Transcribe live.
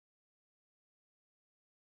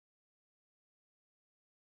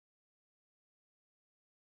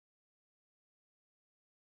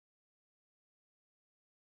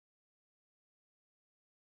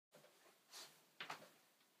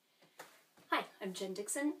I'm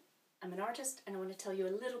Dixon. I'm an artist and I want to tell you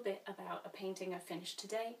a little bit about a painting I finished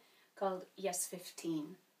today called Yes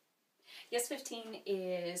 15. Yes 15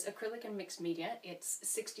 is acrylic and mixed media. It's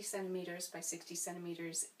 60 centimeters by 60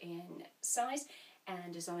 centimeters in size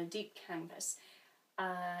and is on a deep canvas.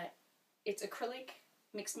 It's acrylic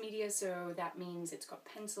mixed media, so that means it's got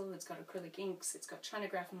pencil, it's got acrylic inks, it's got China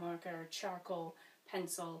graph marker, charcoal,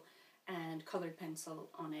 pencil, and colored pencil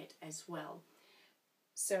on it as well.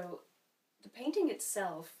 So the painting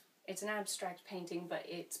itself, it's an abstract painting, but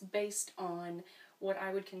it's based on what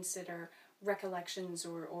I would consider recollections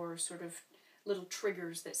or sort of little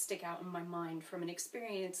triggers that stick out in my mind from an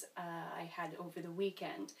experience I had over the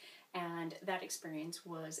weekend. And that experience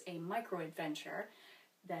was a micro-adventure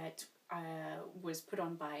that was put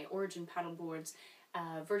on by Origin Paddleboards,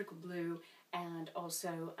 Vertical Blue, and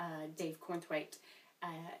also Dave Cornthwaite,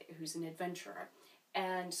 who's an adventurer.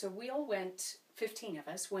 And so we all went, 15 of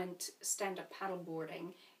us, went stand-up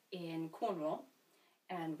paddleboarding in Cornwall,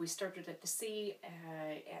 and we started at the sea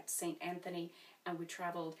at St. Anthony, and we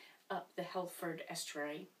travelled up the Helford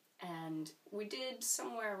estuary, and we did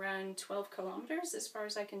somewhere around 12 kilometres as far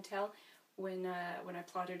as I can tell when I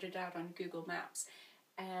plotted it out on Google Maps.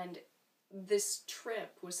 And this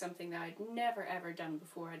trip was something that I'd never ever done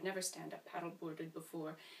before. I'd never stand-up paddleboarded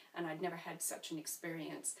before, and I'd never had such an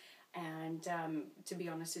experience. And to be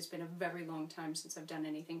honest, it's been a very long time since I've done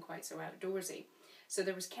anything quite so outdoorsy. So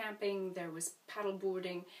there was camping, there was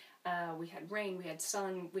paddleboarding, we had rain, we had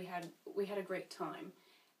sun, we had a great time.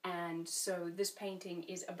 And so this painting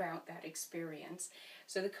is about that experience.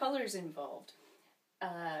 So the colors involved,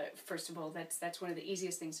 first of all, that's one of the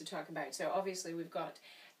easiest things to talk about. So obviously we've got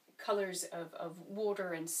colors of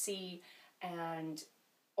water and sea, and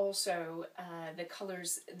also the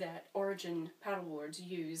colors that Origin paddleboards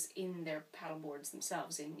use in their paddleboards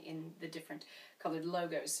themselves, in the different colored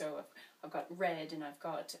logos. So I've got red, and I've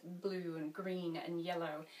got blue and green and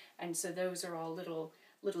yellow, and so those are all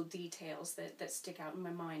little details that stick out in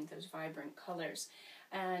my mind, those vibrant colors.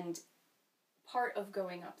 And part of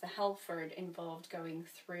going up the Helford involved going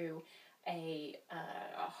through a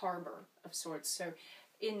harbour of sorts. So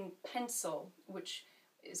in pencil, which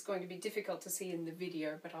is going to be difficult to see in the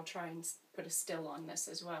video, but I'll try and put a still on this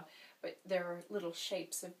as well. But there are little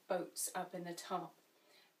shapes of boats up in the top.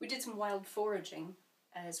 We did some wild foraging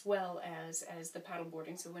as well as the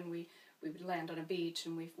paddleboarding. So when we would land on a beach,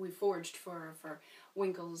 and we foraged for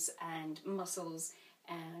winkles and mussels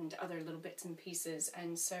and other little bits and pieces.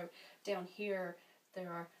 And so down here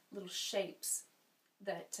there are little shapes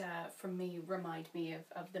that for me remind me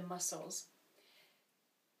of the mussels.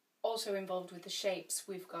 Also involved with the shapes,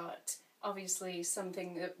 we've got obviously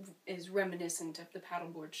something that is reminiscent of the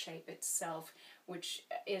paddleboard shape itself, which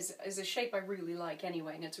is a shape I really like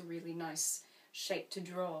anyway, and it's a really nice shape to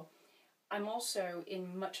draw. I'm also,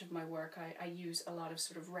 in much of my work, I use a lot of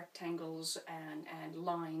sort of rectangles and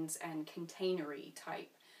lines and containery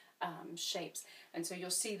type shapes, and so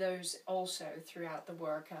you'll see those also throughout the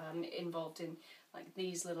work, involved in like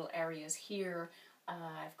these little areas here.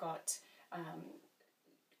 I've got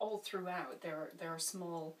all throughout there are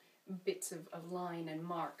small bits of line and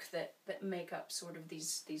mark that make up sort of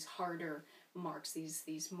these harder marks,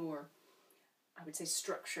 these more, I would say,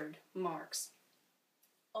 structured marks.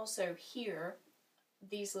 Also here,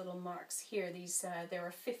 these little marks here, there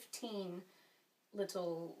are 15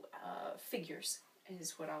 little figures,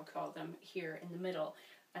 is what I'll call them, here in the middle,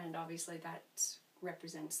 and obviously that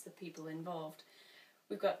represents the people involved.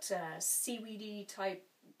 We've got seaweedy type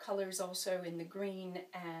colors also in the green,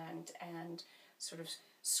 and sort of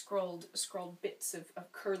scrolled bits of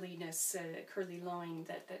curliness, curly line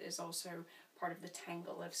that is also part of the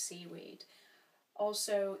tangle of seaweed.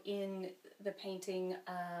 Also in the painting,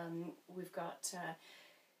 we've got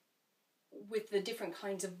with the different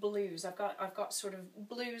kinds of blues. I've got sort of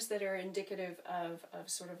blues that are indicative of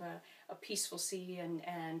sort of a peaceful sea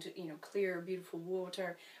and you know, clear, beautiful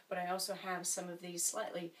water. But I also have some of these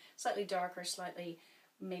slightly darker, slightly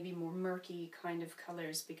maybe more murky kind of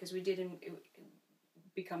colors, because we did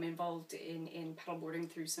become involved in paddleboarding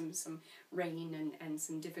through some rain and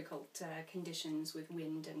some difficult conditions with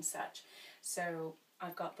wind and such. So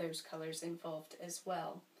I've got those colors involved as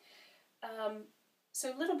well.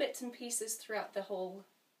 So little bits and pieces throughout the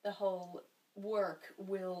whole work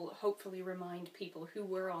will hopefully remind people who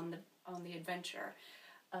were on the adventure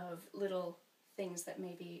of little things that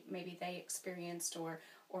maybe they experienced, or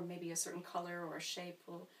maybe a certain color or a shape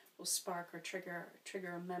will spark or trigger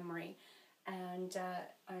a memory. And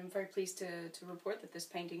I'm very pleased to report that this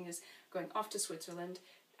painting is going off to Switzerland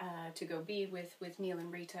to go be with Neil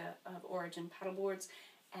and Rita of Origin Paddleboards,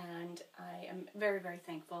 and I am very, very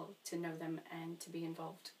thankful to know them and to be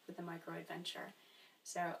involved with the micro adventure.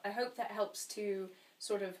 So I hope that helps to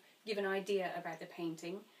sort of give an idea about the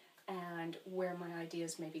painting and where my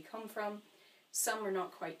ideas maybe come from. Some are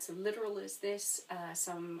not quite so literal as this.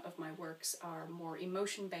 Some of my works are more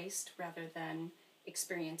emotion-based rather than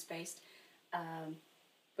experience-based.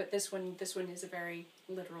 But this one is a very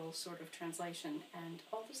literal sort of translation, and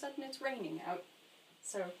all of a sudden it's raining out.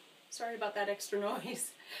 So sorry about that extra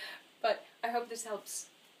noise. But I hope this helps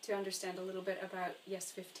to understand a little bit about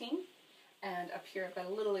Yes 15. And up here I've got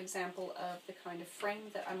a little example of the kind of frame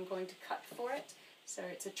that I'm going to cut for it. So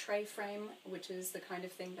it's a tray frame, which is the kind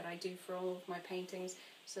of thing that I do for all of my paintings.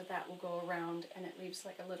 So that will go around and it leaves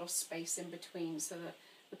like a little space in between so that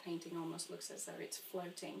the painting almost looks as though it's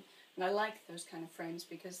floating. And I like those kind of frames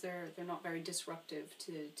because they're not very disruptive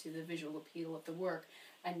to the visual appeal of the work,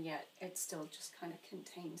 and yet it still just kind of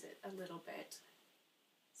contains it a little bit.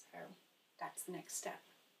 So that's the next step.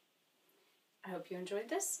 I hope you enjoyed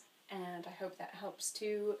this, and I hope that helps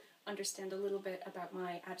to understand a little bit about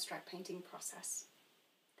my abstract painting process.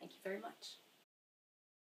 Thank you very much.